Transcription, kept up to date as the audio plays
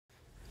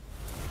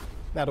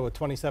Now to a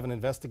 27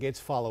 Investigates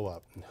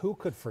follow-up. Who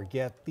could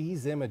forget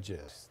these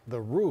images?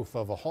 The roof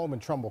of a home in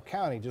Trumbull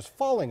County just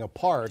falling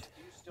apart.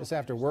 This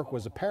after work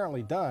was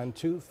apparently done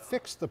to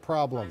fix the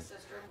problem.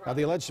 Now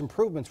the alleged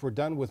improvements were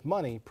done with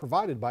money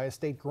provided by a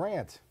state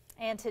grant.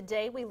 And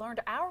today we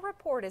learned our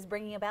report is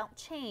bringing about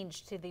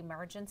change to the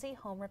emergency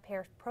home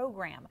repair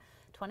program.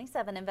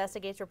 27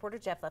 Investigates reporter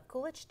Jeff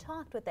Levkulich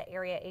talked with the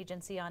Area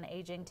Agency on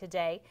Aging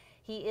today.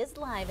 He is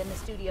live in the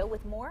studio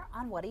with more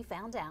on what he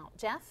found out.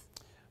 Jeff?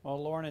 Well,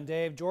 Lauren and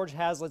Dave, George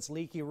Hazlitt's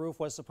leaky roof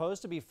was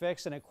supposed to be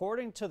fixed, and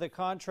according to the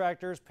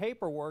contractor's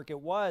paperwork, it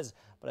was.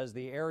 But as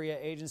the Area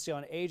Agency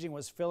on Aging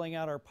was filling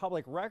out our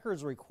public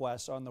records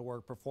requests on the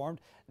work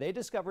performed, they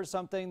discovered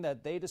something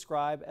that they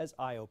describe as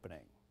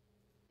eye-opening.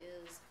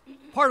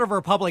 Part of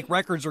our public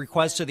records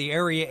request to the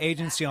Area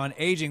Agency on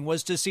Aging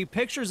was to see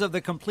pictures of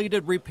the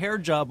completed repair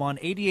job on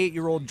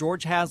 88-year-old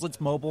George Hazlitt's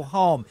mobile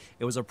home.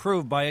 It was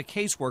approved by a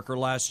caseworker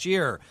last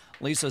year.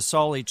 Lisa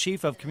Solly,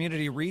 Chief of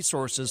Community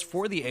Resources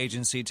for the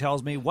agency,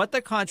 tells me what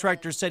the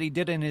contractor said he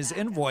did in his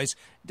invoice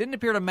didn't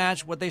appear to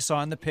match what they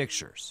saw in the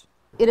pictures.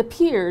 It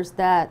appears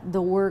that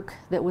the work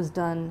that was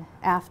done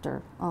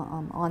after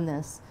on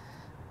this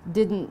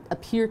didn't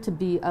appear to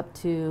be up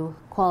to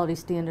quality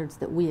standards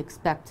that we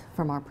expect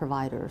from our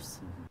providers.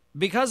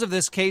 Because of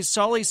this case,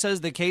 Sully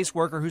says the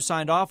caseworker who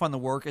signed off on the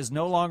work is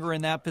no longer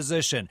in that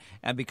position.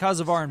 And because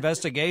of our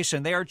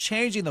investigation, they are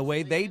changing the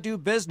way they do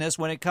business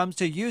when it comes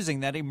to using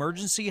that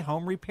emergency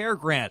home repair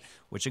grant,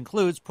 which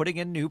includes putting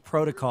in new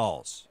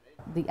protocols.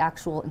 The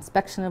actual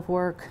inspection of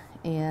work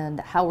and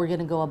how we're going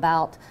to go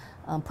about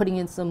putting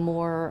in some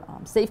more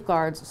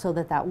safeguards so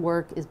that that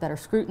work is better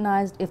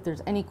scrutinized. If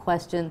there's any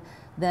question,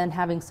 then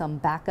having some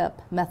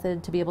backup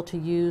method to be able to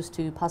use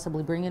to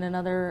possibly bring in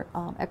another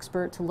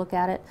expert to look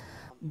at it.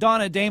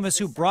 Donna Damus,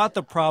 who brought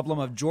the problem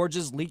of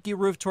George's leaky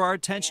roof to our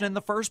attention in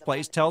the first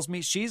place, tells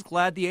me she's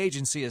glad the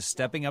agency is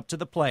stepping up to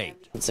the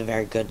plate. It's a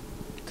very good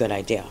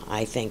idea.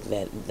 I think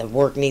that the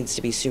work needs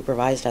to be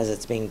supervised as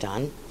it's being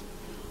done.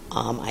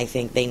 I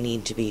think they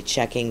need to be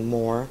checking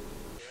more.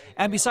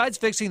 And besides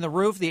fixing the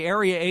roof, the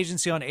Area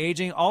Agency on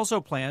Aging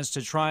also plans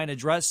to try and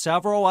address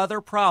several other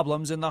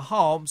problems in the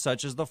home,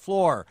 such as the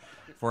floor.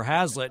 For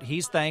Hazlitt,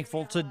 he's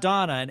thankful to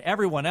Donna and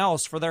everyone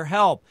else for their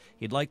help.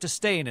 He'd like to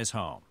stay in his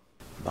home.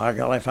 By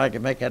God, if I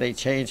can make any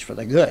change for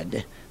the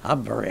good,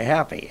 I'm very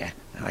happy.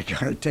 I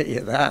guarantee you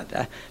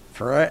that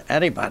for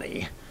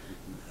anybody,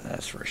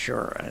 that's for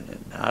sure.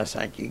 And I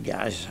thank you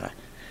guys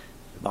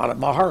bottom of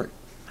my heart.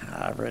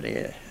 I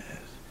really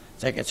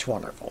think it's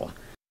wonderful.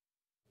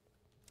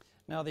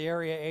 Now, the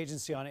Area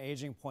Agency on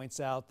Aging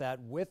points out that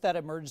with that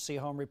emergency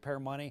home repair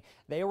money,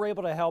 they were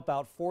able to help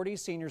out 40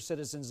 senior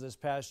citizens this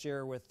past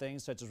year with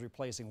things such as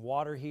replacing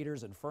water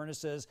heaters and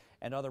furnaces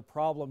and other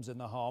problems in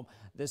the home.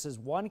 This is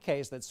one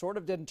case that sort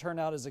of didn't turn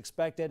out as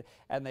expected,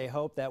 and they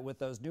hope that with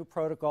those new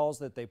protocols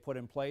that they put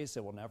in place,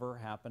 it will never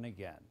happen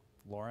again.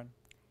 Lauren?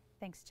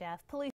 Thanks, Jeff. Police